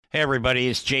Hey everybody,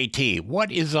 it's JT.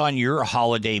 What is on your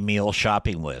holiday meal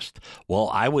shopping list? Well,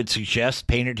 I would suggest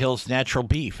Painted Hills Natural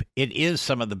Beef. It is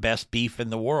some of the best beef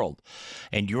in the world.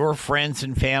 And your friends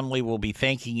and family will be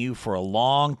thanking you for a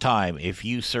long time if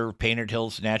you serve Painted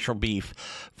Hills Natural Beef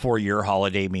for your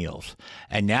holiday meals.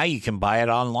 And now you can buy it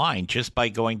online just by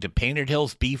going to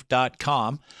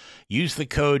paintedhillsbeef.com. Use the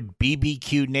code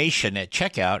BBQNation at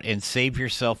checkout and save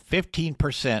yourself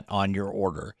 15% on your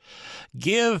order.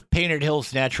 Give Painted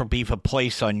Hills Natural Beef a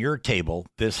place on your table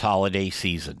this holiday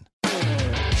season.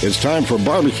 It's time for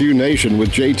Barbecue Nation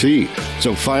with JT.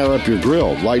 So fire up your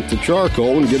grill, light the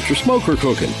charcoal, and get your smoker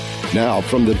cooking. Now,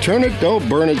 from the Turn It, Don't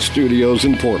Burn It studios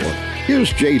in Portland,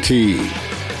 here's JT.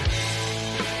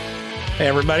 Hey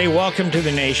everybody, welcome to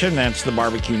the Nation. That's the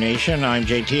Barbecue Nation. I'm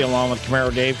JT along with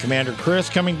Camaro Dave, Commander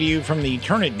Chris, coming to you from the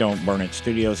Turn It, Don't Burn It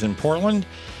studios in Portland.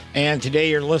 And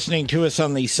today you're listening to us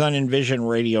on the Sun and Vision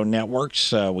radio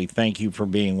networks. We thank you for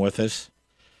being with us.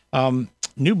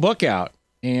 New book out,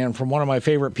 and from one of my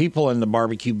favorite people in the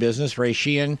barbecue business, Ray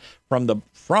Sheehan from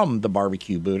the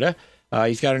Barbecue Buddha.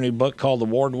 He's got a new book called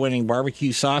Award-Winning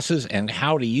Barbecue Sauces and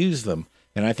How to Use Them.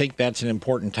 And I think that's an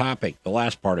important topic, the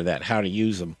last part of that, how to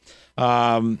use them.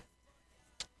 The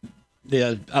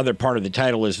other part of the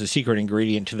title is the secret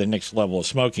ingredient to the next level of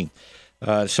smoking.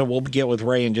 So we'll get with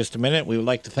Ray in just a minute. We would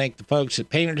like to thank the folks at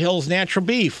Painted Hills Natural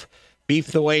Beef. Beef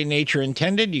the way nature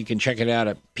intended. You can check it out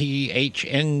at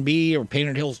PHNB or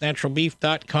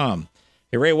paintedhillsnaturalbeef.com.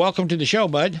 Hey, Ray, welcome to the show,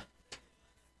 bud.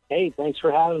 Hey, thanks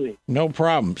for having me. No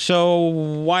problem. So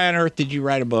why on earth did you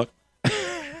write a book?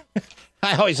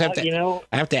 I always have to,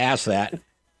 I have to ask that.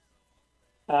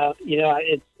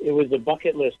 It was a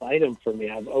bucket list item for me.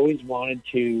 I've always wanted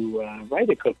to write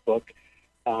a cookbook,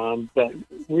 but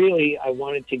really I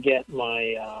wanted to get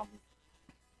my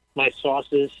my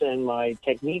sauces and my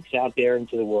techniques out there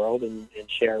into the world and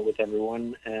share it with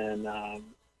everyone. And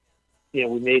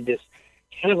we made this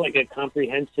kind of like a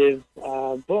comprehensive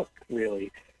book.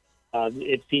 Really,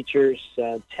 it features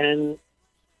 10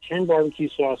 barbecue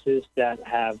sauces that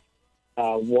have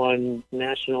won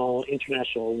national,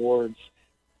 international awards.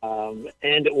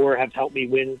 And or have helped me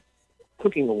win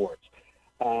cooking awards.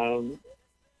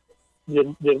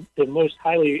 The most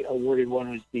highly awarded one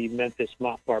was the Memphis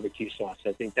Mop barbecue sauce.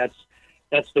 I think that's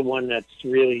the one that's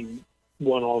really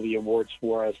won all the awards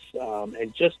for us.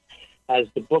 And just as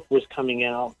the book was coming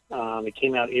out, it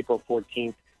came out April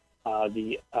 14th.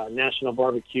 The National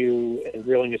Barbecue and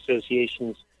Grilling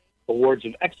Association's Awards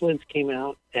of Excellence came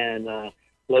out, and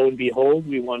lo and behold,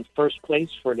 we won first place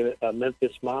for the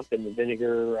Memphis Mop in the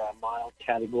vinegar mild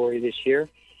category this year.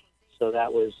 So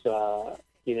that was,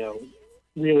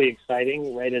 really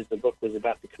exciting right as the book was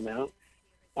about to come out.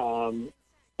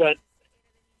 But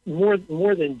more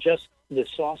than just the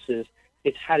sauces,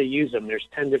 it's how to use them. There's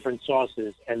 10 different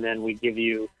sauces, and then we give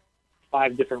you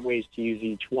 5 different ways to use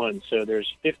each one. So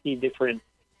there's 50 different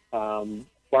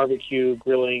barbecue,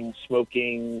 grilling,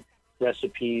 smoking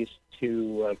recipes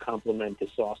to complement the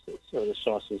sauces, or the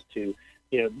sauces to,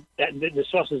 the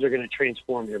sauces are going to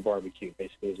transform your barbecue,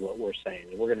 basically, is what we're saying.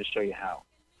 And we're going to show you how.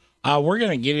 We're going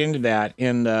to get into that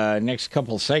in the next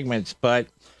couple of segments, but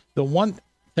the one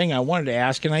thing I wanted to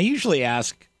ask, and I usually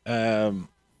ask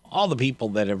all the people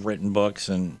that have written books,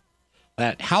 and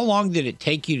that, how long did it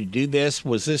take you to do this?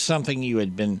 Was this something you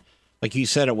had been, like you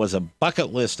said, it was a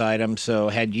bucket list item, so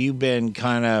had you been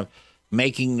kind of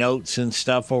making notes and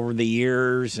stuff over the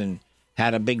years and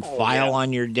had a big file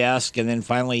on your desk, and then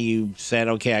finally you said,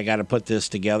 okay, I got to put this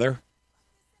together?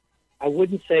 I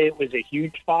wouldn't say it was a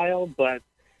huge file, but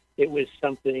it was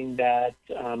something that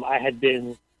I had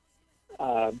been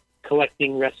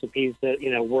collecting recipes that,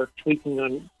 tweaking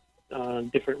on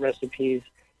different recipes.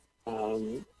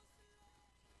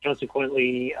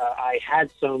 Consequently, I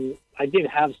did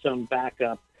have some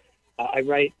backup. I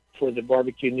write for the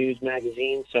Barbecue News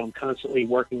magazine, so I'm constantly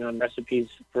working on recipes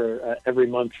for every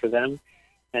month for them.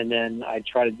 And then I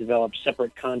try to develop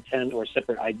separate content or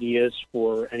separate ideas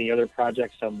for any other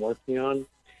projects I'm working on.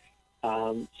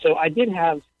 So I did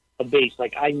have a base.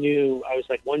 Like I was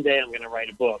like, one day I'm going to write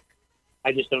a book.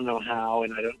 I just don't know how,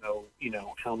 and I don't know,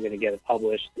 how I'm going to get it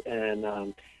published.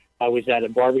 And I was at a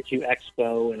barbecue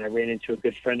expo, and I ran into a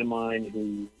good friend of mine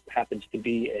who happens to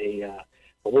be a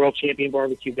world champion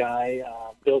barbecue guy,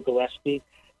 Bill Gillespie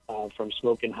from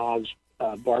Smokin' Hogs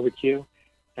Barbecue.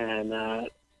 And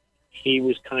he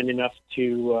was kind enough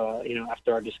to,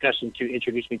 after our discussion, to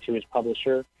introduce me to his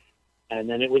publisher. And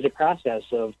then it was a process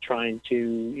of trying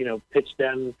to, pitch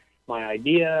them my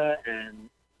idea and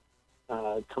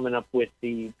coming up with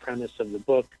the premise of the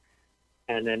book.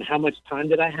 And then how much time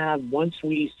did I have? Once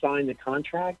we signed the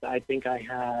contract, I think I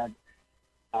had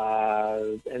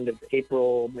end of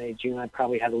April, May, June. I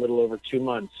probably had a little over 2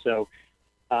 months. So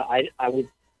I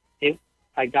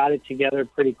got it together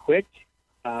pretty quick,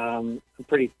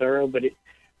 pretty thorough. But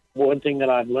one thing that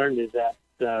I've learned is that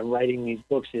writing these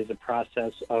books is a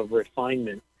process of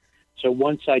refinement. So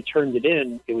once I turned it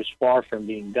in, it was far from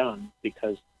being done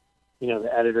because, the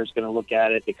editor's going to look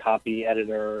at it, the copy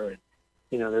editor, and,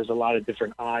 there's a lot of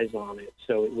different eyes on it.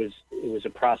 So it was a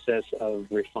process of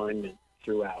refinement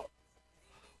throughout.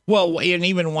 Well, and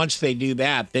even once they do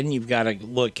that, then you've got to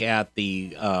look at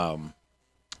the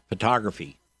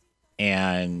photography,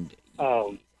 and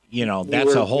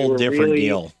that's a whole different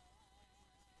deal.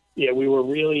 Yeah, we were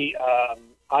really.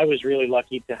 I was really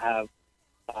lucky to have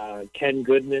Ken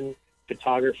Goodman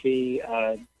Photography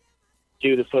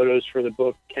do the photos for the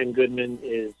book. Ken Goodman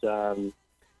is an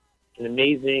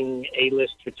amazing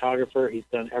A-list photographer. He's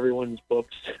done everyone's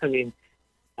books. I mean,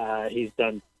 he's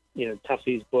done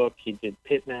Tuffy's book. He did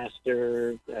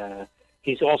Pitmaster.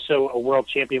 He's also a world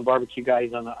champion barbecue guy.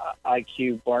 He's on the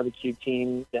IQ barbecue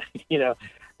team.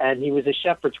 And he was a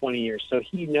chef for 20 years, so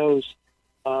he knows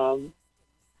how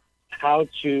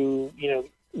to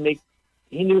make.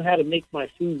 He knew how to make my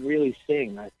food really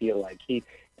sing. I feel like he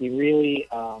really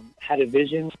had a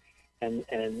vision and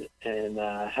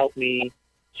helped me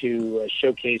to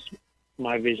showcase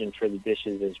my vision for the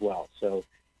dishes as well. So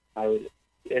and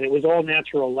it was all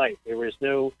natural light. There was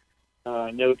no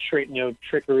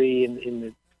trickery in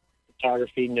the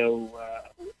photography.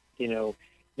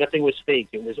 Nothing was fake.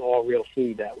 It was all real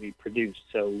food that we produced.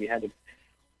 So we had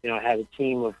I had a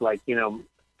team of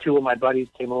 2 of my buddies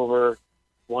came over.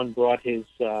 One brought his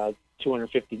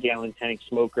 250-gallon tank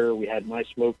smoker. We had my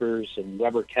smokers and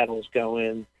Weber kettles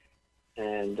going,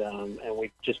 and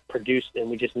we just produced, and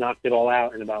we just knocked it all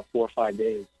out in about 4 or 5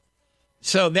 days.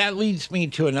 So that leads me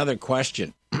to another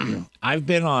question. I've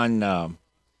been on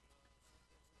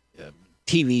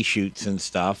TV shoots and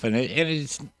stuff, and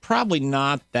it's probably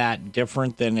not that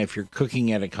different than if you're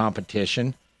cooking at a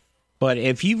competition. But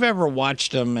if you've ever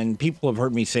watched them, and people have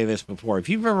heard me say this before, if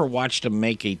you've ever watched them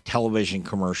make a television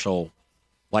commercial,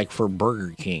 like for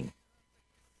Burger King,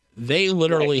 they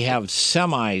literally have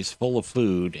semis full of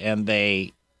food, and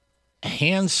they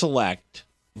hand select.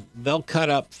 They'll cut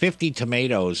up 50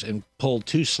 tomatoes and pull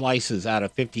 2 slices out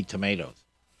of 50 tomatoes.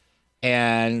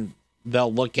 And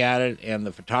they'll look at it, and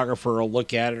the photographer will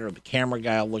look at it, or the camera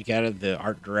guy will look at it, the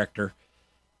art director,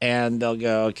 and they'll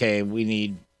go, okay, we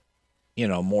need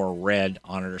more red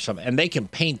on it or something. And they can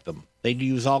paint them. They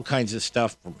use all kinds of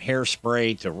stuff from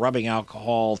hairspray to rubbing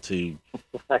alcohol to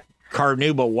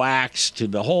carnauba wax to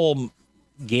the whole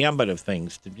gambit of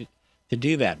things to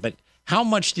do that. But how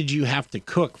much did you have to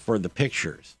cook for the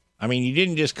pictures? I mean, you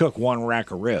didn't just cook 1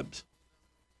 rack of ribs.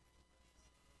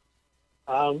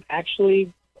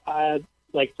 Actually,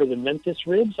 like for the Memphis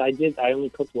ribs, I only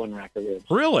cooked 1 rack of ribs.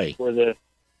 Really? For the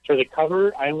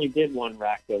cover, I only did 1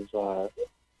 rack of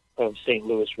St.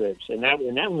 Louis ribs, and that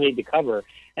made the cover.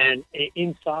 And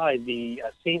inside the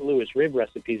St. Louis rib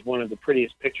recipe is one of the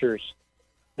prettiest pictures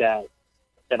that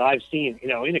I've seen,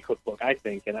 in a cookbook, I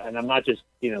think. And I'm not just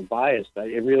biased.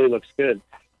 It really looks good.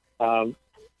 I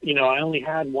only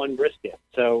had 1 brisket,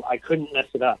 so I couldn't mess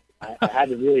it up. I had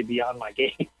to really be on my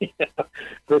game.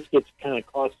 Brisket's kind of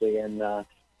costly, and as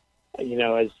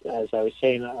I was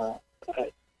saying,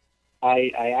 I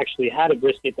actually had a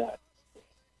brisket that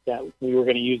we were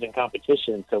going to use in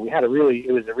competition. So it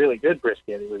was a really good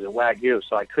brisket. It was a Wagyu,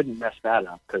 so I couldn't mess that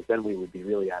up because then we would be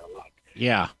really out of luck.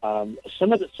 Yeah.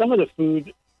 Some of the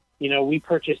food, we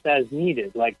purchased as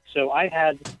needed. So I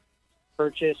had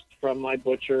purchased from my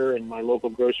butcher and my local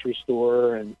grocery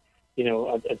store and,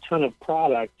 a ton of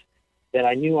product that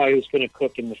I knew I was going to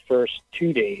cook in the first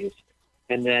 2 days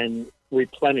and then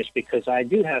replenish, because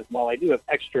while I do have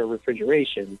extra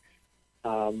refrigeration,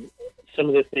 some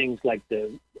of the things like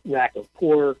the rack of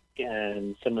pork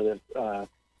and some of the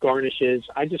garnishes,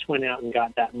 I just went out and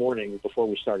got that morning before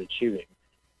we started shooting.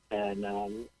 And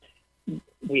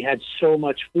we had so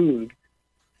much food,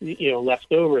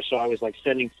 left over. So I was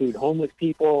sending food home with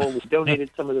people. We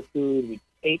donated some of the food. We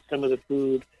ate some of the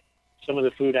food. Some of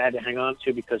the food I had to hang on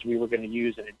to because we were going to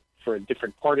use it for a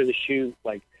different part of the shoot.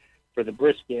 Like for the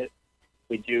brisket,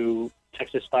 we do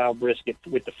Texas-style brisket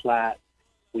with the flat.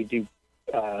 We do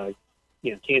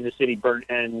Kansas City burnt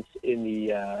ends in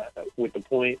the with the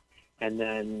point, and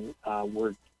then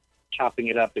we're chopping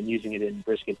it up and using it in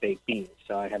brisket baked beans.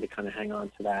 So I had to kind of hang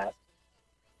on to that.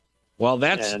 Well,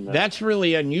 that's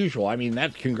really unusual. I mean,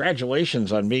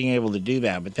 congratulations on being able to do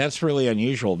that, but that's really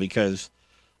unusual because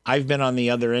I've been on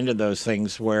the other end of those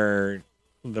things where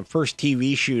the first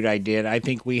TV shoot I did, I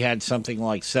think we had something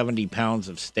like 70 pounds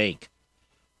of steak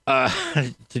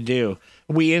to do.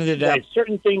 We ended up. Right,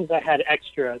 certain things I had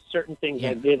extra. Certain things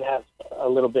I did have a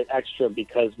little bit extra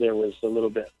because there was a little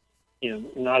bit,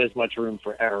 not as much room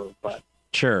for error. But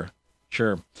Sure.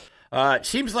 It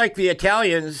seems like the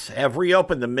Italians have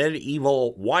reopened the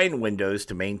medieval wine windows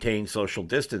to maintain social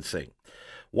distancing.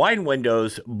 Wine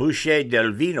windows, Bouche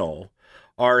del Vino,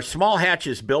 are small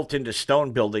hatches built into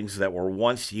stone buildings that were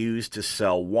once used to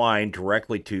sell wine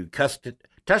directly to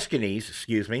Tuscany's,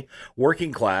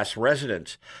 working class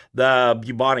residents. The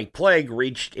bubonic plague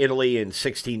reached Italy in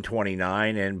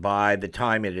 1629, and by the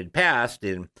time it had passed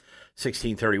in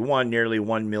 1631, nearly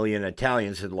 1 million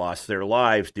Italians had lost their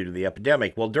lives due to the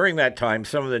epidemic. Well, during that time,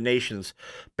 some of the nation's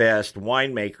best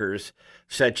winemakers,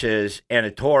 such as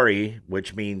Anatori,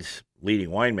 which means leading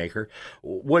winemaker,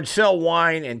 would sell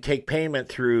wine and take payment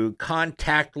through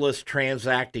contactless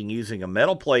transacting using a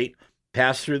metal plate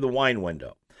passed through the wine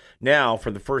window. Now, for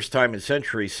the first time in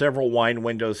centuries, several wine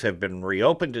windows have been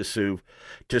reopened to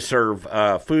serve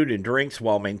food and drinks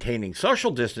while maintaining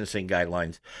social distancing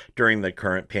guidelines during the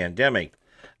current pandemic.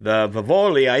 The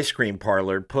Vivoli ice cream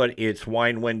parlor put its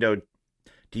wine window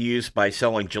to use by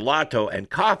selling gelato and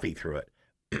coffee through it.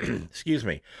 Excuse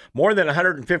me. More than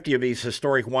 150 of these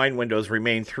historic wine windows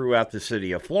remain throughout the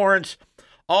city of Florence,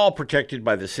 all protected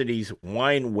by the city's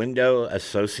Wine Window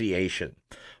Association.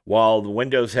 While the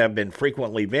windows have been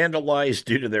frequently vandalized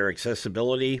due to their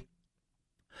accessibility,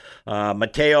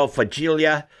 Matteo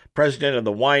Fagiglia, president of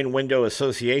the Wine Window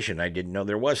Association, I didn't know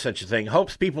there was such a thing,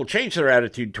 hopes people change their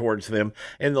attitude towards them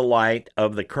in the light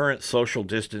of the current social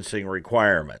distancing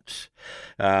requirements.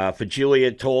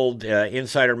 Fagiglia told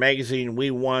Insider Magazine, "We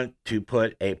want to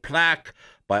put a plaque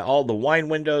by all the wine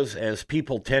windows as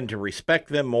people tend to respect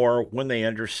them more when they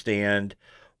understand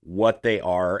what they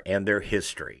are and their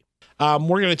history."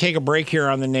 We're going to take a break here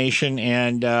on The Nation,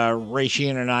 and Ray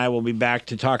Sheehan and I will be back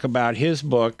to talk about his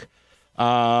book,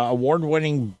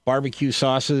 Award-Winning Barbecue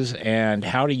Sauces and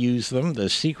How to Use Them, the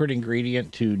Secret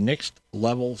Ingredient to Next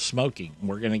Level Smoking.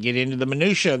 We're going to get into the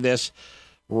minutia of this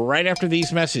right after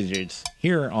these messages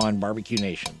here on Barbecue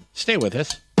Nation. Stay with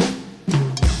us.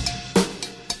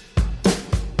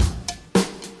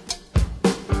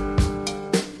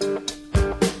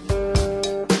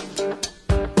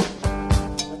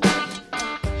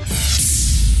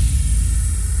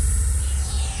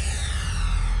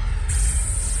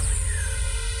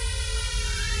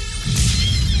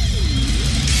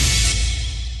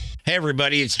 Hey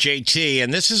everybody, it's JT,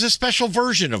 and this is a special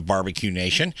version of Barbecue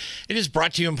Nation. It is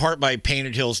brought to you in part by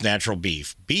Painted Hills Natural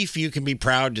Beef. Beef you can be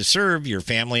proud to serve your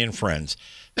family and friends.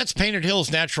 That's Painted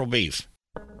Hills Natural Beef.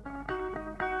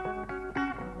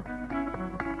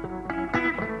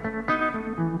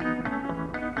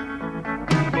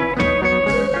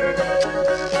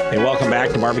 Hey, welcome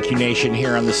back to Barbecue Nation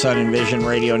here on the Sun and Vision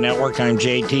Radio Network. I'm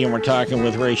JT, and we're talking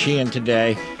with Ray Sheehan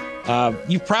today.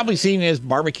 You've probably seen his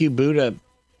Barbecue Buddha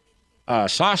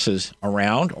sauces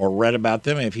around or read about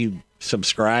them. If you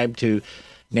subscribe to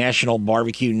National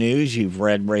Barbecue News, you've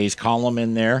read Ray's column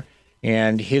in there,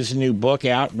 and his new book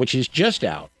out, which is just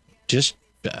out,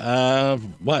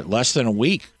 less than a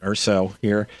week or so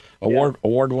here.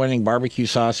 Award-winning barbecue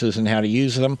sauces and how to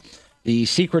use them. The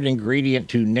Secret Ingredient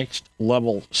to Next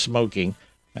Level Smoking.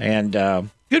 And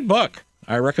good book.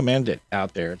 I recommend it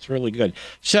out there. It's really good.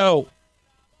 So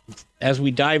as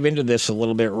we dive into this a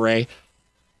little bit, Ray,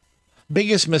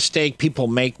 biggest mistake people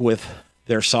make with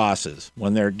their sauces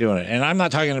when they're doing it. And I'm not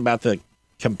talking about the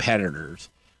competitors,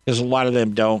 because a lot of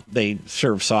them don't. They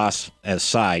serve sauce as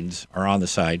sides or on the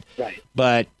side. Right.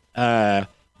 But the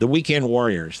weekend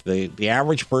warriors, the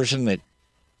average person that,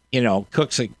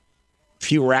 cooks a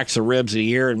few racks of ribs a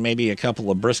year and maybe a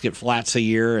couple of brisket flats a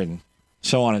year and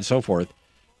so on and so forth,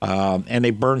 and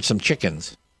they burn some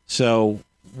chickens. So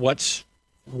what's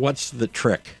the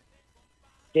trick?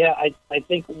 Yeah, I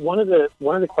think one of the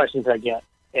questions I get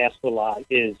asked a lot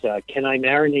is, can I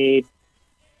marinate,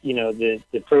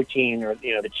 the protein or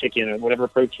the chicken or whatever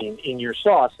protein in your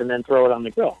sauce and then throw it on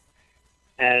the grill?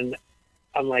 And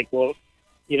I'm like, well,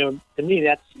 to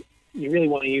me you really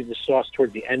want to use the sauce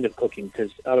towards the end of cooking,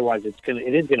 because otherwise it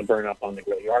is gonna burn up on the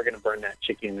grill. You are gonna burn that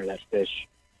chicken or that fish.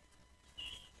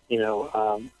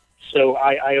 So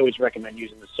I always recommend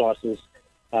using the sauces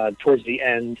towards the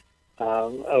end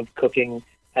of cooking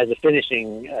as a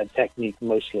finishing technique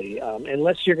mostly,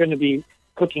 unless you're going to be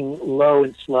cooking low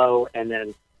and slow and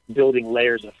then building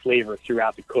layers of flavor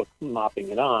throughout the cook, mopping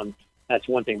it on. That's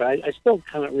one thing, but I still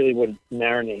kind of really would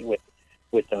marinate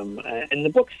with them. And the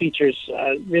book features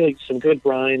really some good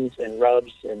brines and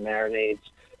rubs and marinades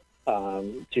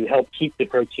to help keep the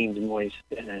proteins moist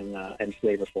and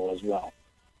flavorful as well.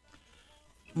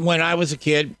 When I was a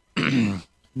kid,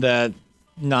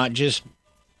 not just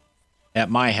at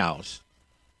my house.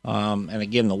 And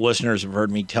again, the listeners have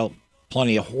heard me tell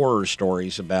plenty of horror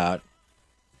stories about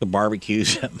the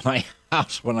barbecues at my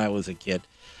house when I was a kid.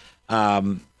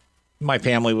 My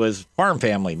family was farm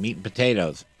family, meat and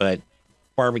potatoes, but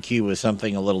barbecue was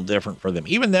something a little different for them.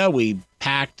 Even though we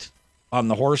packed on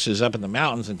the horses up in the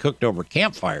mountains and cooked over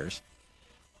campfires,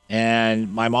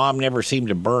 and my mom never seemed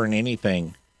to burn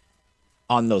anything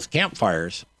on those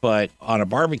campfires, but on a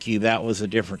barbecue, that was a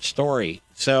different story.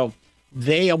 So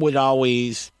they would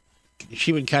always,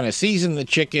 she would kind of season the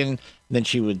chicken, then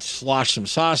she would slosh some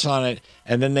sauce on it,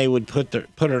 and then they would put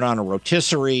it on a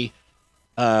rotisserie,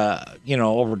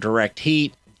 over direct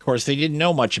heat. Of course, they didn't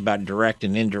know much about direct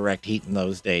and indirect heat in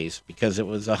those days because it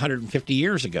was 150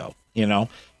 years ago,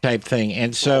 type thing.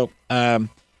 And so, and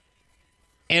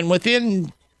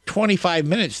within 25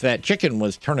 minutes, that chicken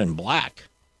was turning black.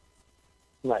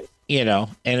 Right.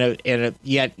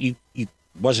 Yet you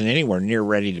wasn't anywhere near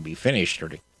ready to be finished or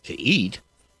to eat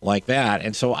like that.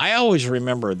 And so I always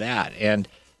remember that. And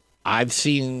I've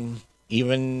seen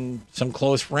even some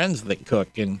close friends that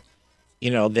cook, and,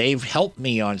 they've helped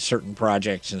me on certain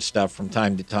projects and stuff from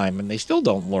time to time, and they still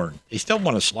don't learn. They still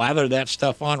want to slather that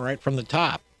stuff on right from the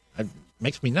top. It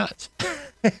makes me nuts.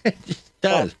 It just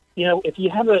does. Well, if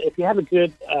you have a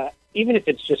good, even if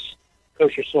it's just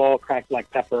kosher salt, cracked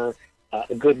black pepper,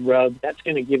 a good rub, that's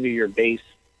going to give you your base.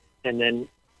 And then,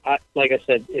 like I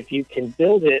said, if you can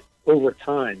build it over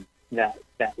time, that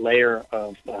layer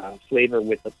of flavor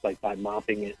with it, like by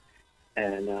mopping it,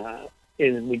 and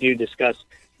we do discuss,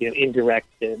 indirect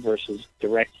versus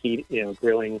direct heat,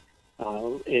 grilling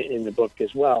in the book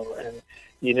as well. And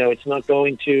it's not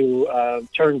going to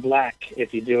turn black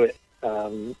if you do it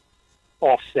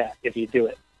offset. If you do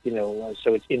it,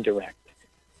 so it's indirect.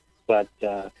 But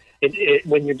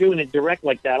when you're doing it direct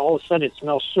like that, all of a sudden it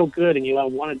smells so good, and you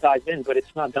want to dive in, but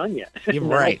it's not done yet. You're All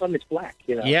right. of a sudden it's black.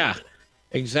 Yeah,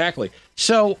 exactly.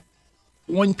 So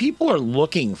when people are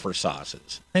looking for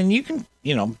sauces, and you can,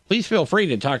 please feel free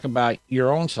to talk about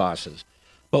your own sauces.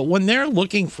 But when they're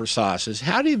looking for sauces,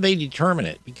 how do they determine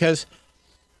it? Because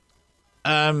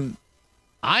I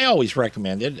always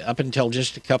recommended, up until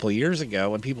just a couple of years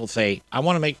ago, when people say, I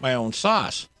want to make my own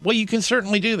sauce. Well, you can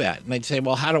certainly do that. And they'd say,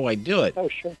 well, how do I do it? Oh,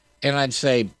 sure. And I'd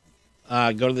say,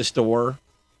 go to the store,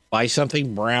 buy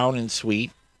something brown and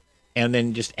sweet, and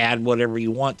then just add whatever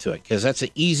you want to it, because that's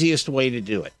the easiest way to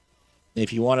do it.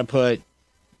 If you want to put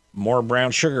more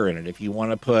brown sugar in it, if you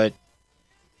want to put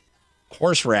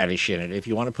horseradish in it, if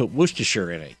you want to put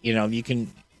Worcestershire in it, you can,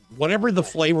 whatever the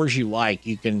flavors you like,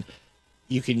 you can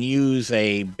use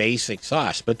a basic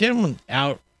sauce. But then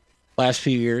last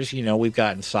few years, we've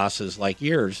gotten sauces like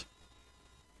yours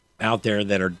out there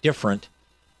that are different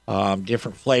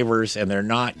flavors, and they're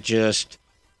not just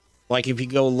like, if you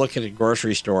go look at a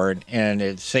grocery store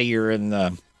and say you're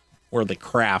in where the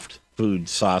craft food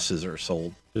sauces are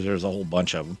sold, because there's a whole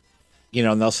bunch of them,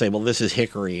 and they'll say, well, this is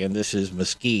hickory and this is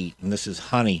mesquite and this is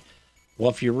honey. Well,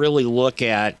 if you really look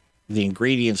at the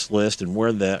ingredients list and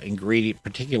where the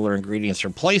particular ingredients are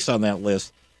placed on that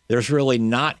list, there's really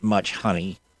not much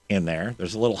honey in there.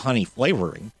 There's a little honey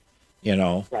flavoring,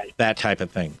 Right. That type of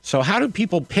thing. So how do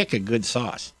people pick a good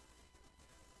sauce?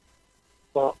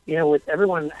 Well, with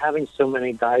everyone having so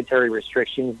many dietary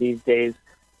restrictions these days,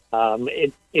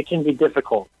 it can be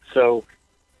difficult. So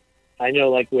I know,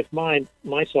 like with my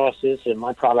sauces and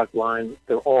my product line,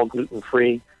 they're all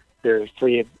gluten-free. They're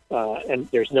free of, and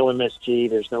there's no MSG,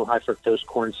 there's no high fructose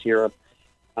corn syrup.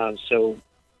 So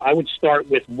I would start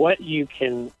with what you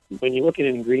can, when you look at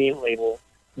an ingredient label,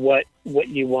 what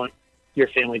you want your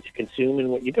family to consume and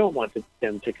what you don't want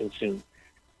them to consume.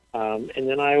 And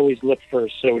then I always look for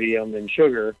sodium and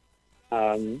sugar.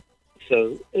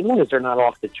 So as long as they're not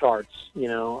off the charts,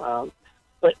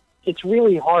 but it's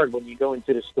really hard when you go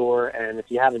into the store, and if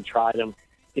you haven't tried them,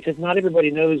 because not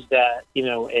everybody knows that,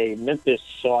 a Memphis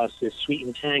sauce is sweet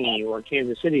and tangy, or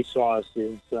Kansas City sauce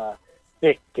is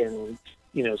thick and,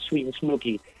 sweet and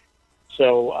smoky.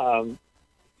 So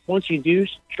once you do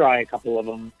try a couple of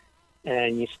them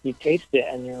and you taste it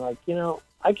and you're like,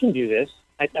 I can do this.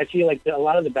 I feel like a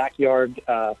lot of the backyard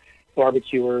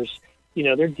barbecuers,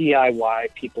 they're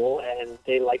DIY people and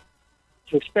they like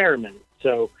to experiment.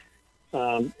 So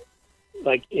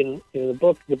like in the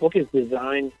book is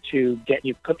designed to get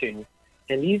you cooking,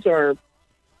 and these are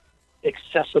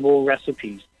accessible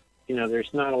recipes.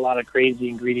 There's not a lot of crazy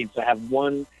ingredients. I have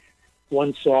one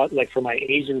sauce, like for my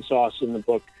Asian sauce in the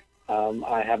book,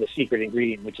 I have a secret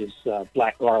ingredient, which is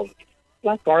black garlic.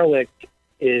 Black garlic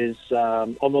is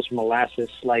almost molasses,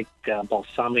 like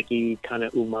balsamic-y kind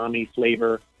of umami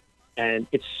flavor, and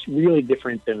it's really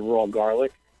different than raw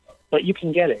garlic. but you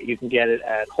can get it. You can get it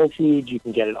at Whole Foods. You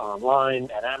can get it online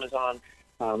at Amazon.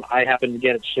 I happen to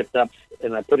get it shipped up,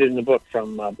 and I put it in the book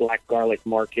from Black Garlic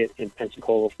Market in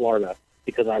Pensacola, Florida,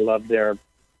 because I love their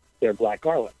black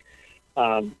garlic.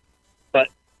 But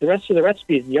the rest of the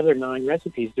recipes, the other 9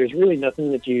 recipes, there's really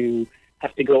nothing that you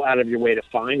have to go out of your way to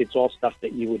find. It's all stuff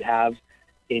that you would have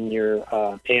in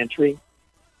your pantry,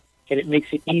 and it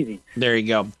makes it easy. There you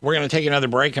go. We're going to take another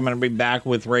break. I'm going to be back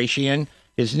with Ray Sheehan,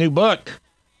 his new book,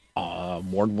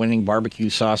 award-winning barbecue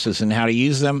sauces and how to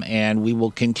use them, and we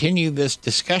will continue this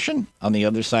discussion on the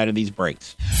other side of these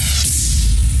breaks.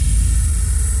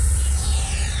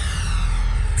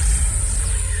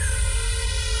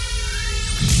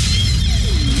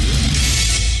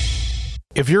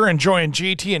 If you're enjoying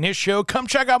GT and his show, come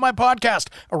check out my podcast,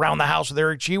 Around the House with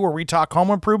Eric G., where we talk home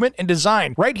improvement and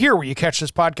design right here where you catch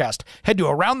this podcast. Head to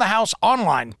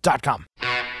AroundTheHouseOnline.com.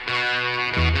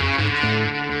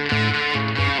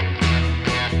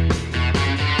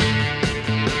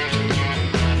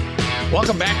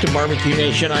 Welcome back to Barbecue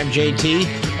Nation. I'm JT,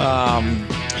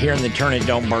 here in the Turn It,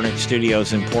 Don't Burn It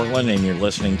studios in Portland, and you're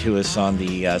listening to us on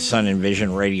the Sun and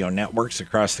Vision radio networks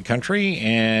across the country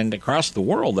and across the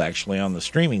world, actually, on the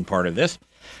streaming part of this.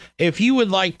 If you would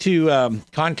like to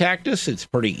contact us, it's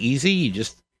pretty easy. You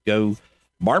just go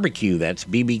barbecue, that's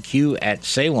BBQ at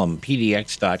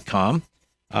SalemPDX.com.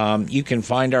 You can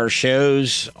find our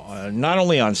shows not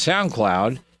only on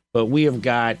SoundCloud, but we have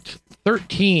got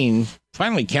 13,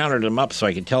 finally counted them up so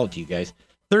I can tell it to you guys,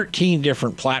 13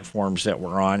 different platforms that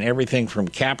we're on, everything from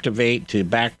Captivate to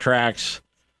Backtracks,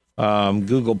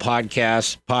 Google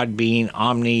Podcasts, Podbean,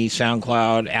 Omni,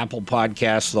 SoundCloud, Apple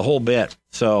Podcasts, the whole bit.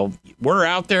 So we're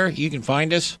out there. You can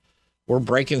find us. We're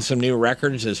breaking some new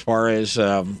records as far as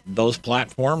those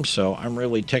platforms, so I'm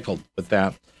really tickled with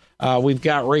that. We've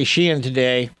got Ray Sheehan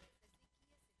today.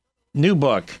 New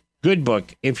book, good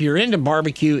book. If you're into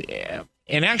barbecue,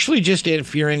 and actually just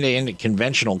if you're into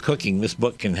conventional cooking, this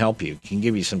book can help you. Can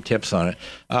give you some tips on it.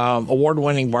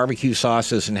 Award-winning barbecue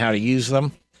sauces and how to use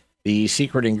them. The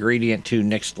secret ingredient to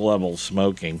next level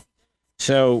smoking.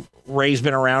 So Ray's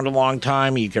been around a long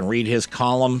time. You can read his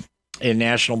column in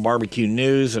National Barbecue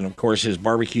News, and of course his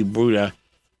Barbecue Buddha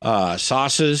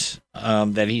sauces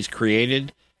that he's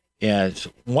created. Yeah, it's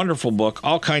a wonderful book,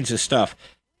 all kinds of stuff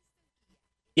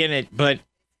in it. But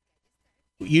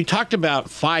you talked about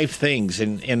 5 things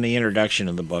in the introduction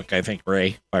of the book, I think, Ray,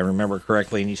 if I remember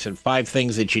correctly, and you said 5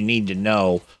 things that you need to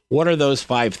know. What are those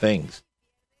 5 things?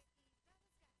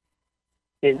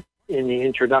 In the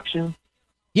introduction?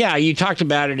 Yeah, you talked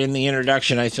about it in the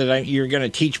introduction. I said you're going to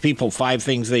teach people 5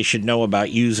 things they should know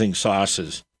about using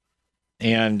sauces.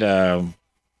 And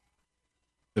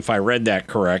if I read that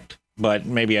correct, but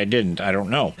maybe I didn't, I don't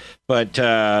know. But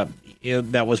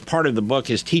that was part of the book,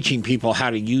 is teaching people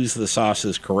how to use the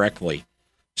sauces correctly.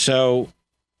 So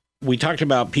we talked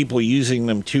about people using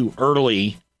them too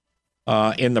early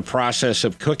in the process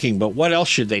of cooking, but what else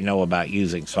should they know about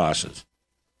using sauces?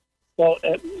 Well,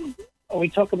 we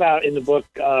talk about in the book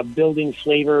building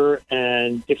flavor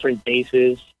and different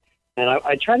bases, and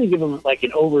I try to give them like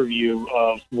an overview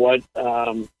of what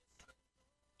kind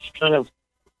of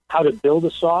how to build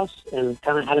a sauce and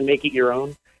kind of how to make it your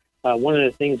own. One of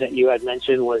the things that you had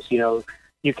mentioned was,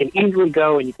 you can easily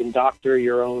go and you can doctor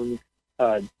your own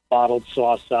bottled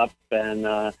sauce up, and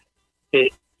and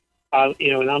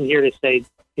I'm here to say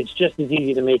it's just as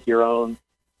easy to make your own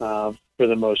for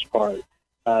the most part.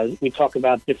 We talk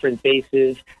about different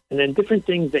bases and then different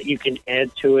things that you can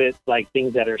add to it, like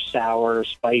things that are sour,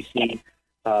 spicy,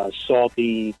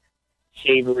 salty,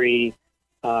 savory.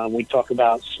 We talk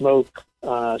about smoke.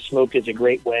 Smoke is a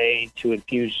great way to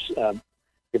infuse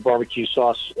your barbecue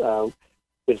sauce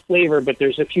with flavor, but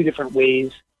there's a few different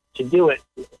ways to do it.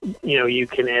 You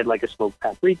can add like a smoked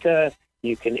paprika.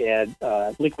 You can add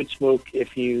liquid smoke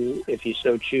if you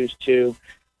so choose to.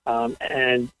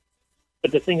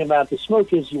 But the thing about the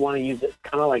smoke is you want to use it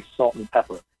kind of like salt and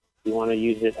pepper. You want to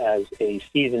use it as a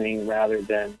seasoning rather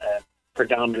than a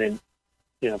predominant,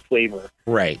 flavor.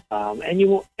 Right. And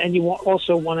you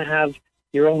also want to have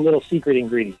your own little secret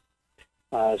ingredient.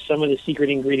 Some of the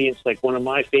secret ingredients, like one of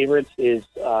my favorites, is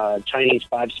Chinese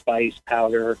 5-spice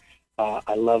powder.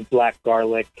 I love black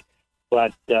garlic,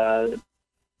 but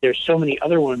there's so many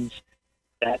other ones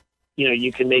that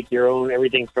you can make your own.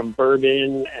 Everything from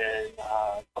bourbon and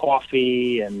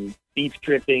coffee and beef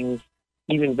drippings,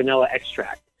 even vanilla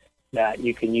extract that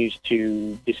you can use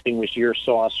to distinguish your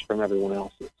sauce from everyone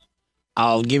else's.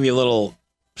 I'll give you a little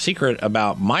secret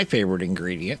about my favorite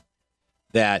ingredient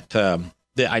that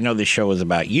I know this show is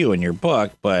about you and your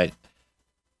book, but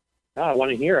Oh, I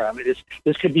want to hear. I mean,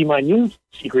 this could be my new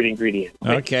secret ingredient.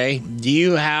 Okay. Do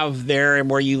you have there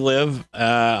where you live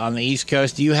on the East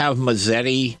Coast? Do you have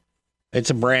Mazzetti? It's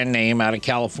a brand name out of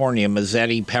California.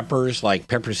 Mazzetti peppers, like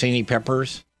pepperoncini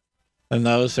peppers, and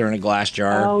those they're in a glass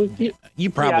jar. Oh, you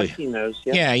probably I've seen those.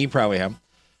 yeah, you probably have.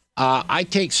 I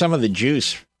take some of the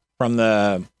juice from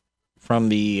the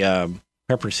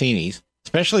pepperoncinis,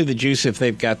 especially the juice if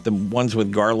they've got the ones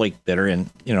with garlic that are in,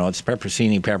 it's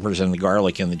pepperoncini peppers and the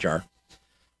garlic in the jar.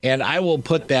 And I will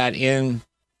put that in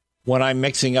when I'm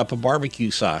mixing up a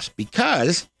barbecue sauce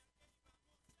because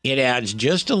it adds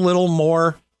just a little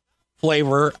more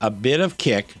flavor, a bit of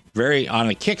kick. On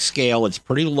a kick scale, it's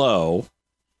pretty low.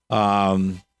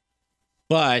 But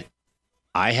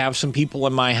I have some people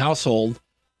in my household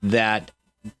that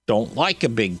don't like a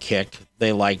big kick.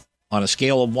 They like, on a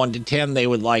scale of 1 to 10, they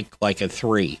would like a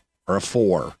 3 or a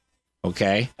 4.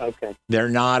 Okay. Okay. They're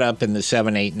not up in the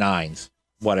 7, 8, 9s,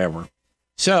 whatever.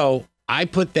 So I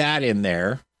put that in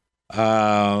there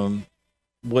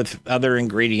with other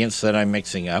ingredients that I'm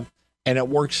mixing up, and it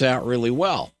works out really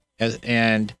well.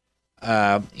 And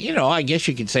I guess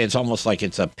you could say it's almost like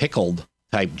it's a pickled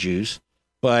type juice,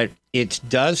 but it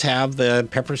does have the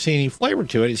pepperoncini flavor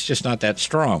to it. It's just not that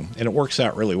strong, and it works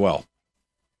out really well.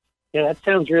 Yeah, that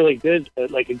sounds really good.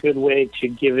 Like a good way to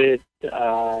give it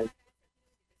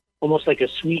almost like a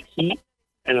sweet heat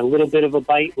and a little bit of a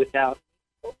bite without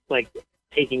like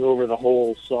taking over the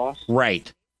whole sauce.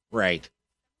 Right.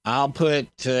 I'll put,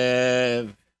 a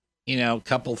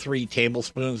couple, 3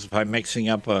 tablespoons if I'm mixing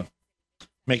up a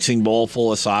mixing bowl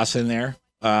full of sauce in there.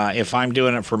 If I'm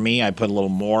doing it for me, I put a little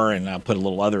more, and I'll put a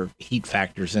little other heat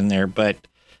factors in there, but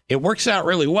it works out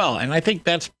really well. And I think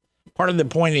that's part of the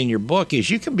point in your book is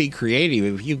you can be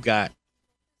creative if you've got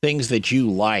things that you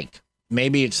like.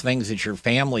 Maybe it's things that your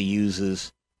family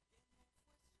uses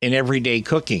in everyday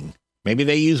cooking. Maybe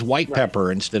they use white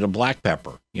pepper instead of black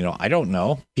pepper. I don't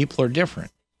know. People are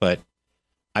different, but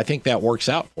I think that works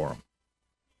out for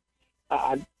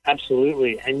them.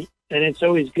 Absolutely. And it's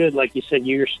always good, like you said,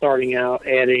 you're starting out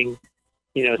adding,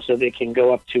 so they can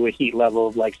go up to a heat level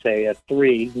of like, say, a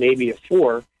 3, maybe a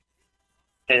 4,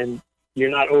 and you're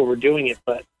not overdoing it,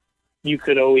 but you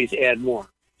could always add more.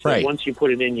 So right. Once you put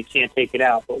it in, you can't take it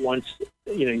out. But once,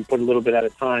 you put a little bit at a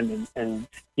time and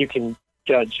you can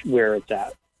judge where it's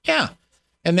at. Yeah.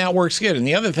 And that works good. And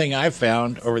the other thing I've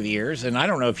found over the years, and I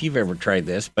don't know if you've ever tried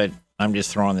this, but I'm just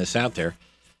throwing this out there,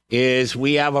 is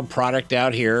we have a product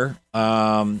out here,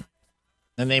 and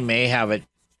they may have it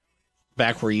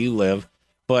back where you live,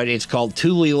 but it's called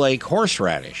Tule Lake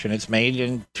horseradish, and it's made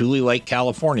in Tule Lake,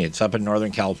 California. It's up in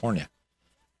Northern California.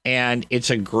 And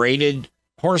it's a grated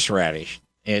horseradish.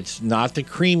 It's not the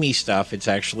creamy stuff. It's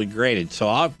actually grated.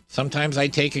 So sometimes I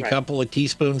take a couple of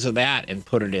teaspoons of that and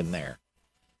put it in there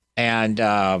and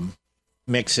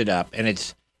mix it up. And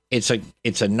it's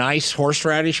a nice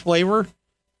horseradish flavor.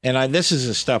 And this is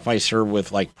the stuff I serve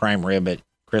with like prime rib at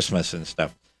Christmas and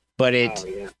stuff. But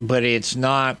it's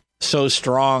not so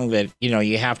strong that,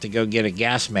 you have to go get a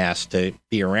gas mask to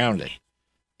be around it.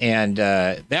 And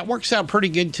that works out pretty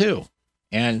good too.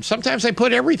 And sometimes I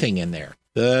put everything in there.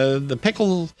 The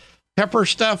pickled pepper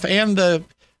stuff and the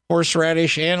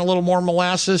horseradish and a little more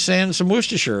molasses and some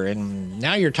Worcestershire. And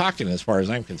now you're talking as far as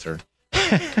I'm concerned.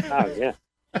 Oh, yeah.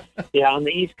 Yeah, on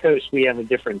the East Coast, we have a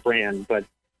different brand, but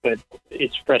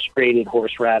it's fresh grated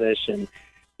horseradish. And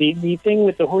the thing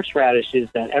with the horseradish is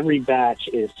that every batch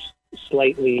is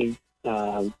slightly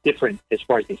different as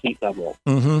far as the heat level.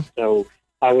 Mm-hmm. So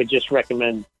I would just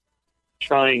recommend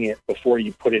trying it before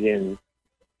you put it in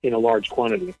a large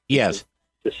quantity. Yes.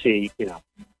 To see,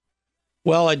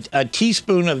 Well, a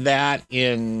teaspoon of that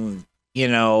in,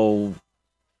 12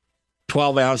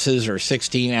 ounces or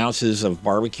 16 ounces of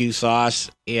barbecue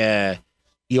sauce,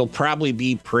 you'll probably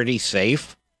be pretty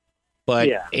safe. But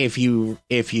if you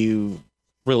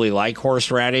really like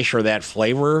horseradish or that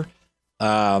flavor,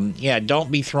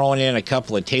 don't be throwing in a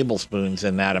couple of tablespoons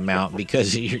in that amount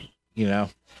because you're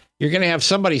going to have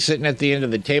somebody sitting at the end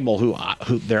of the table who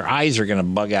their eyes are going to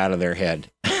bug out of their head.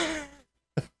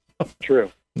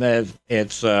 True. It's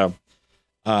it's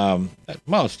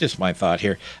just my thought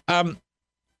here.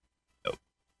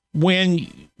 When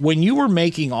you were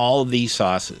making all of these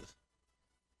sauces,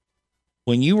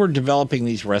 when you were developing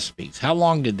these recipes, how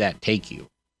long did that take you?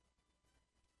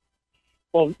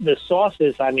 Well, the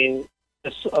sauces, I mean,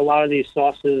 a lot of these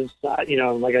sauces,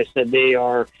 like I said, they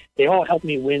all helped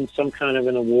me win some kind of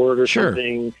an award or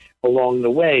something along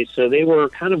the way. So they were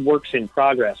kind of works in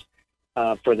progress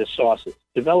for the sauces.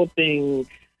 Developing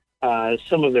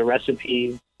some of the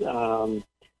recipes,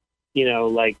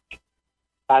 like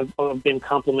I've been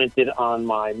complimented on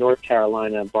my North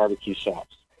Carolina barbecue sauce,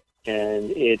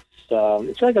 and it's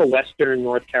like a Western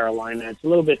North Carolina. It's a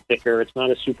little bit thicker. It's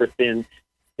not a super thin.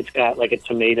 It's got like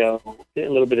a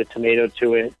little bit of tomato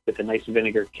to it with a nice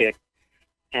vinegar kick.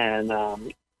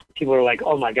 And people are like,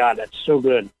 "Oh my God, that's so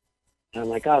good!" And I'm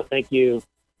like, "Oh, thank you."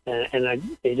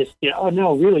 They just, "Oh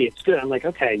no, really, it's good." I'm like,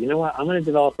 "Okay, you know what? I'm going to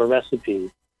develop a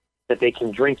recipe that they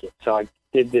can drink it." So I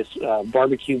did this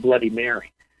barbecue Bloody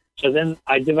Mary. So then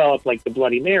I developed like the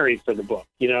Bloody Mary for the book,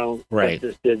 Right.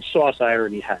 The sauce I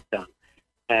already had done,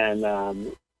 and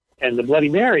the Bloody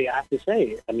Mary, I have to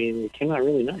say, I mean, it came out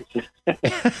really nice.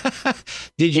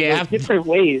 Did you have different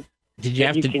ways Did you that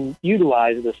have you to? can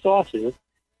utilize the sauces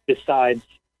besides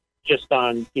just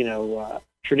on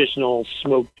traditional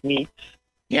smoked meats?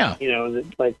 Yeah.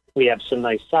 Like we have some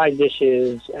nice side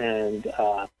dishes and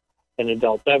an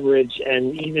adult beverage,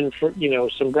 and even for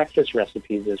some breakfast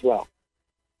recipes as well.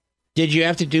 Did you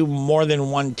have to do more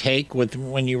than one take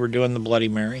when you were doing the Bloody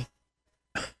Mary?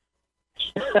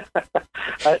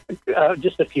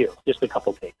 Just a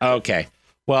couple takes. Okay.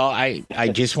 Well, I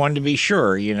just wanted to be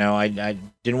sure. I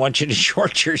didn't want you to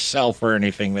short yourself or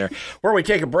anything there. Before we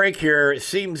take a break here, it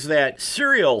seems that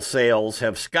cereal sales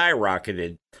have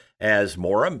skyrocketed as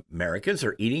more Americans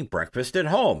are eating breakfast at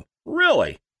home.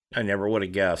 Really? I never would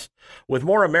have guessed. With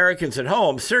more Americans at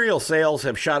home, cereal sales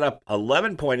have shot up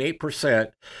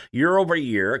 11.8% year over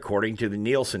year, according to the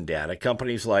Nielsen data.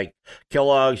 Companies like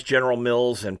Kellogg's, General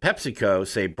Mills, and PepsiCo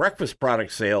say breakfast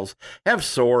product sales have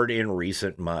soared in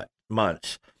recent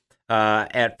months.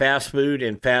 At fast food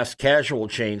and fast casual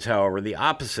chains, however, the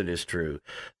opposite is true.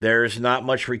 There's not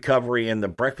much recovery in the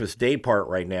breakfast day part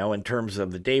right now. In terms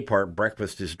of the day part,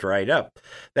 breakfast is dried up.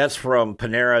 That's from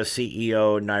Panera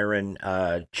CEO Niren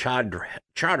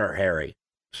Chaudhary.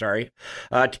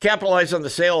 To capitalize on the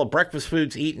sale of breakfast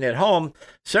foods eaten at home,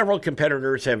 several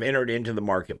competitors have entered into the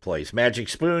marketplace. Magic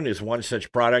Spoon is one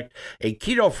such product, a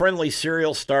keto-friendly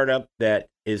cereal startup that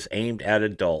is aimed at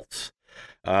adults.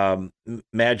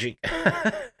 Magic.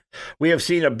 We have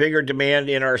seen a bigger demand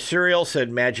in our cereal, said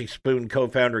Magic Spoon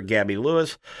co-founder Gabby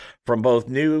Lewis, from both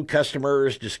new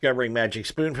customers discovering Magic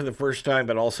Spoon for the first time,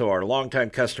 but also our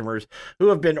longtime customers who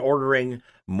have been ordering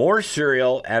more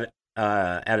cereal at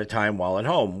a time while at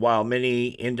home. While many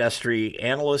industry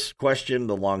analysts question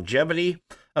the longevity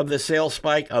of the sales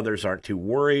spike, others aren't too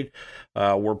worried.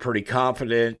 We're pretty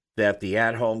confident that the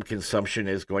at-home consumption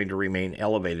is going to remain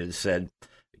elevated, said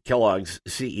Kellogg's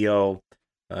CEO,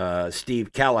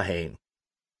 Steve Callahan.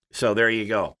 So there you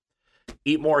go.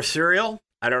 Eat more cereal.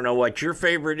 I don't know what your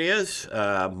favorite is.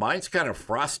 Mine's kind of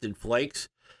Frosted Flakes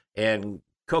and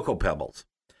Cocoa Pebbles.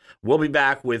 We'll be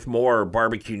back with more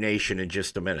Barbecue Nation in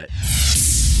just a minute.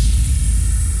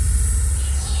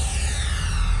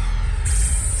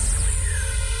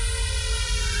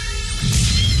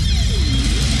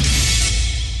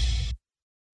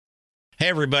 Hey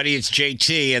everybody, it's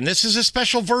JT, and this is a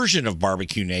special version of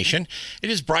Barbecue Nation. It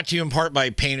is brought to you in part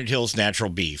by Painted Hills Natural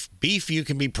Beef. Beef you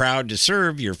can be proud to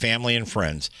serve your family and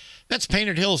friends. That's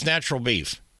Painted Hills Natural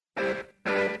Beef.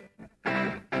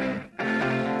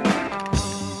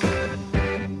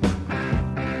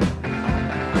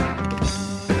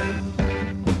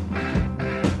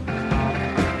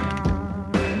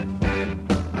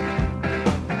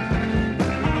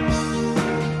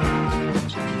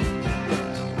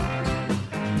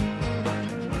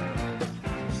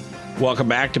 Welcome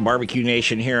back to Barbecue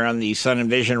Nation here on the Sun and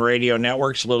Vision Radio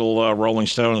Networks. Little Rolling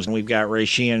Stones, and we've got Ray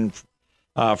Sheehan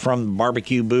from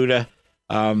Barbecue Buddha.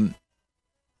 There,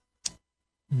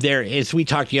 as we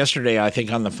talked yesterday, I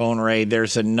think on the phone, Ray,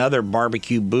 there's another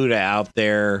Barbecue Buddha out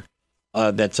there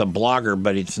that's a blogger,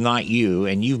 but it's not you,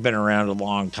 and you've been around a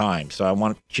long time. So I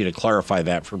want you to clarify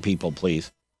that for people,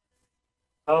 please.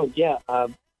 Oh, yeah.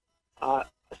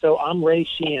 So I'm Ray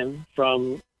Sheehan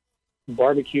from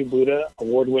Barbecue Buddha,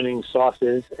 award-winning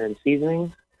sauces and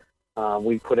seasonings.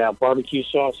 We put out barbecue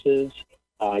sauces.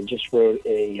 I just wrote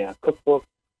a cookbook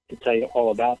to tell you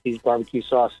all about these barbecue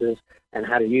sauces and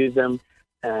how to use them.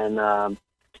 And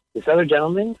this other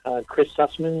gentleman, Chris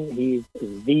Sussman, he's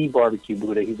the Barbecue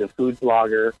Buddha. He's a food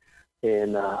blogger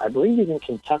in, I believe he's in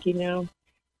Kentucky now.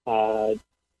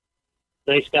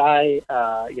 Nice guy.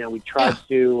 We tried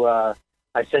to...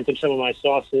 I sent him some of my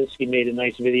sauces. He made a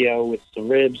nice video with some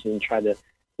ribs and tried to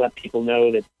let people know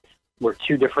that we're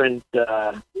two different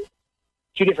Buddhas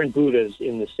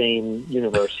in the same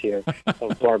universe here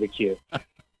of barbecue.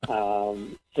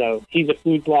 So he's a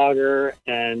food blogger,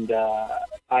 and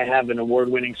I have an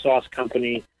award-winning sauce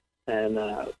company. And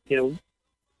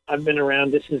I've been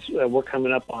around. We're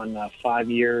coming up on 5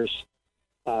 years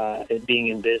at being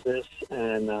in business,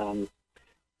 and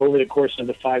over the course of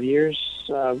the 5 years,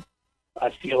 I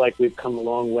feel like we've come a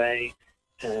long way,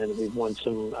 and we've won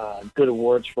some good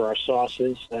awards for our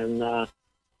sauces. And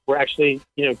we're actually,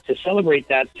 to celebrate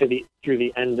that through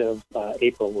the end of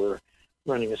April, we're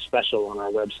running a special on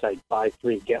our website: buy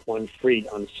 3 get 1 free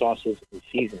on sauces and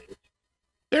seasonings.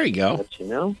 There you go. Let you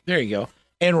know. There you go.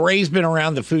 And Ray's been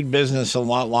around the food business a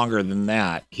lot longer than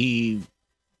that. He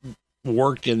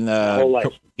worked in the whole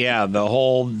life. Yeah, the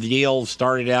whole deal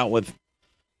started out with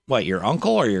what, your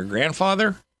uncle or your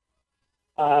grandfather?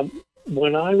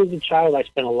 When I was a child, I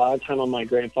spent a lot of time on my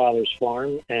grandfather's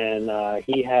farm, and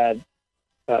he had,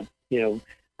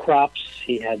 crops.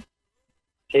 He had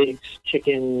pigs,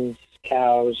 chickens,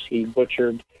 cows. He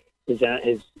butchered his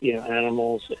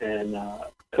animals and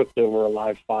cooked over a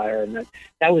live fire, and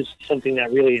that was something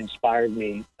that really inspired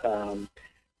me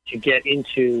to get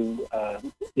into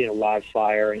live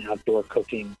fire and outdoor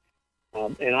cooking.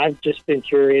 And I've just been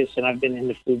curious, and I've been in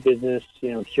the food business,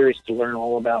 curious to learn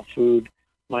all about food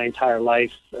my entire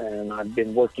life. And I've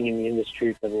been working in the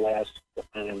industry for the last,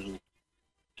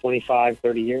 25,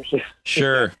 30 years.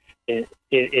 Sure.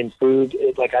 in food.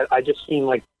 I just seemed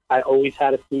like I always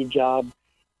had a food job,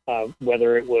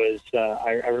 whether it was,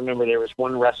 I remember there was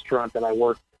one restaurant that I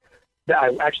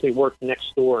actually worked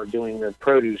next door doing the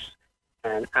produce.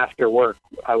 And after work,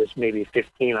 I was maybe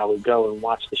 15, I would go and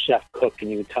watch the chef cook, and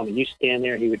he would tell me, you stand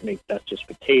there. He would make Dutchess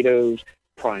potatoes,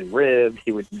 prime rib.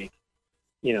 He would make,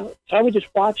 so I would just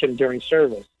watch him during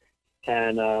service.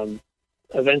 And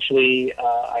eventually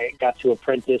I got to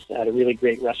apprentice at a really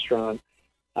great restaurant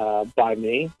by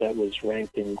me that was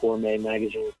ranked in Gourmet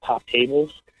Magazine's top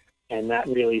tables. And that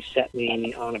really set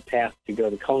me on a path to go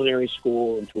to culinary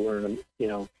school and to learn,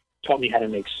 taught me how to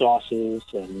make sauces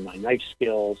and my knife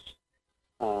skills.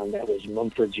 That was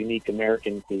Mumford's Unique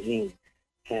American Cuisine.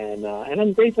 And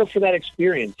I'm grateful for that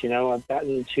experience. I've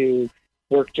gotten to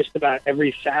work just about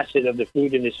every facet of the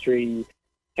food industry,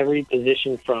 every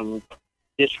position from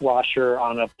dishwasher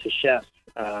on up to chef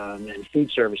and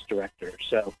food service director.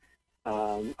 So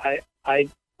I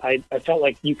felt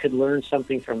like you could learn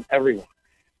something from everyone.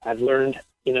 I've learned,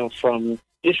 from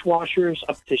dishwashers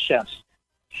up to chefs,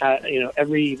 how,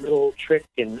 every little trick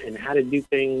and how to do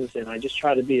things. And I just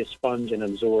try to be a sponge and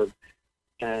absorb.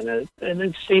 And then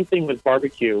the same thing with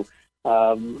barbecue.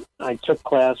 I took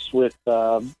class with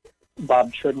Bob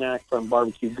Trudnak from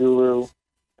Barbecue Guru.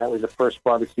 That was the first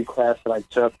barbecue class that I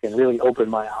took, and really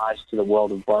opened my eyes to the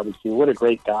world of barbecue. What a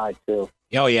great guy, too.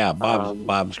 Oh, yeah.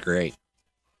 Bob's great.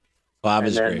 Bob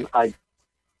is great. I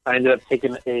ended up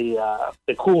taking the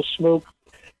Cool Smoke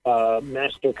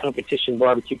Master Competition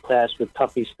barbecue class with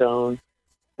Tuffy Stone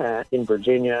in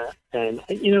Virginia. And,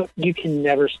 you can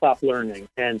never stop learning.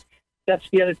 And that's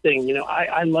the other thing.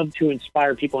 I love to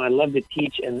inspire people, and I love to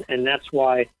teach. And that's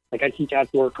why, I teach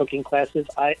outdoor cooking classes.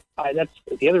 That's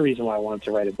the other reason why I wanted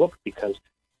to write a book, because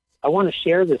I want to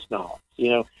share this knowledge.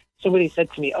 Somebody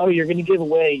said to me, "Oh, you're going to give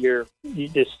away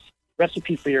this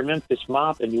recipe for your Memphis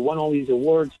mop, and you won all these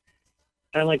awards."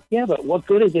 And I'm like, yeah, but what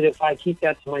good is it if I keep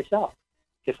that to myself?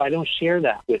 If I don't share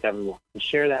that with everyone and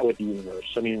share that with the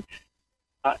universe? I mean,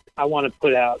 I want to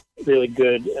put out really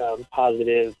good,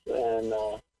 positive, and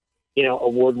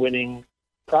award-winning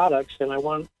products, and I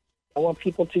want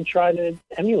people to try to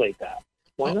emulate that.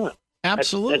 Why not?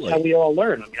 Absolutely. That's how we all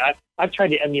learn. I mean, I've tried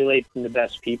to emulate from the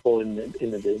best people in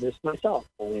the business myself.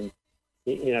 I mean,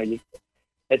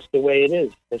 it's the way it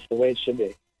is. It's the way it should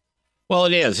be. Well,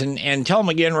 it is. And tell them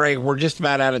again, Ray, we're just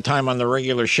about out of time on the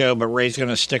regular show, but Ray's going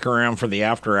to stick around for the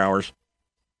after hours.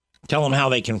 Tell them how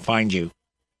they can find you.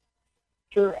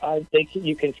 Sure.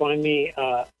 You can find me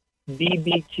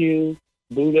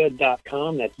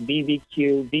bbqbuddha.com. That's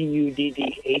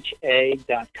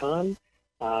bbqbuddha.com.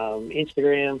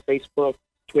 Instagram, Facebook,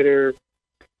 Twitter,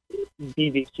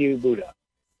 BBQ Buddha.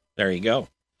 There you go.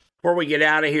 Before we get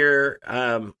out of here,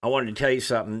 I wanted to tell you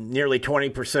something. Nearly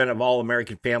 20% of all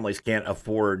American families can't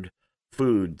afford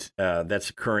food. That's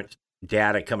the current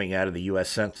data coming out of the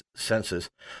U.S. Census.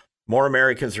 More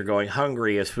Americans are going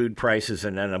hungry as food prices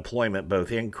and unemployment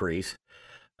both increase.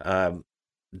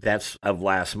 That's of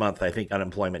last month. I think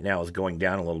unemployment now is going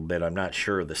down a little bit. I'm not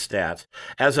sure of the stats.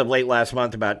 As of late last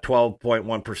month, about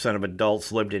 12.1% of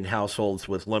adults lived in households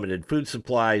with limited food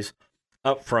supplies,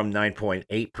 up from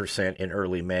 9.8% in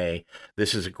early May.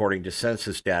 This is according to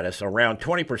census data. So around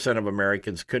 20% of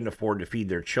Americans couldn't afford to feed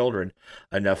their children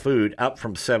enough food, up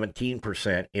from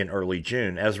 17% in early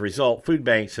June. As a result, food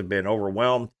banks have been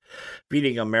overwhelmed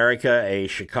Feeding America, a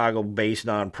Chicago-based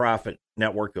nonprofit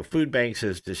network of food banks,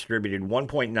 has distributed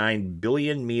 1.9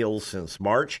 billion meals since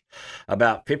March,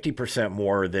 about 50%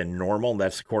 more than normal.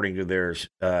 That's according to their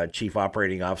chief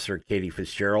operating officer, Katie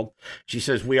Fitzgerald. She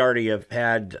says, we already have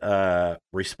had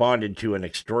responded to an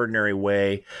extraordinary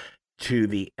way to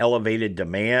the elevated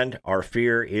demand. Our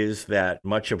fear is that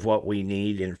much of what we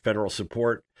need in federal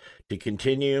support to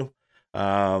continue,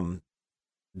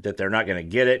 that they're not going to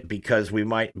get it because we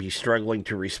might be struggling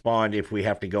to respond if we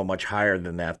have to go much higher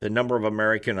than that. The number of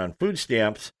Americans on food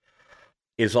stamps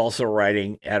is also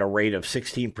rising at a rate of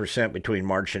 16% between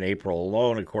March and April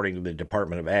alone, according to the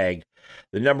Department of Ag.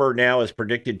 The number now is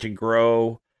predicted to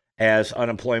grow as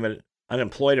unemployed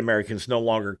Americans no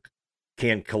longer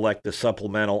can collect the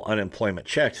supplemental unemployment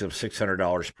checks of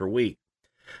 $600 per week.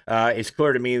 It's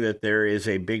clear to me that there is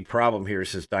a big problem here,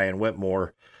 says Diane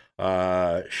Whitmore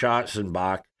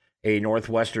Schatzenbach, a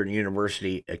Northwestern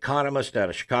University economist out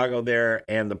of Chicago there,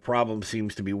 and the problem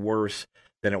seems to be worse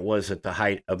than it was at the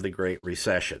height of the Great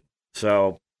Recession.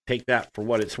 So take that for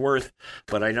what it's worth,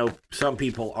 but I know some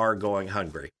people are going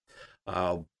hungry.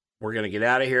 We're going to get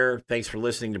out of here. Thanks for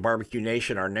listening to Barbecue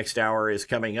Nation. Our next hour is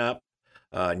coming up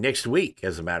next week,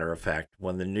 as a matter of fact,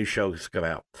 when the new shows come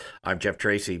out. I'm Jeff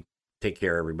Tracy. Take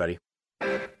care, everybody.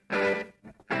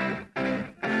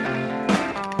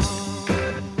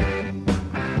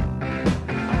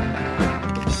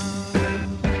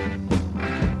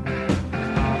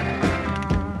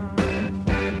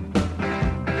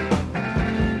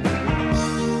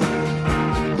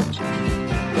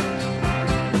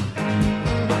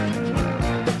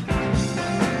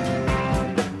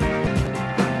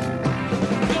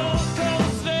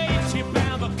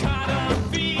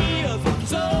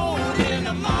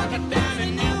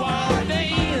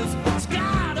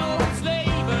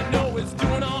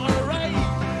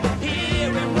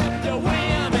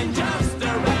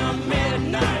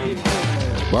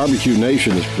 Barbecue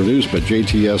Nation is produced by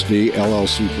JTSD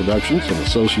LLC Productions in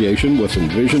association with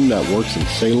Envision Networks and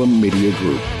Salem Media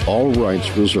Group. All rights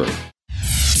reserved.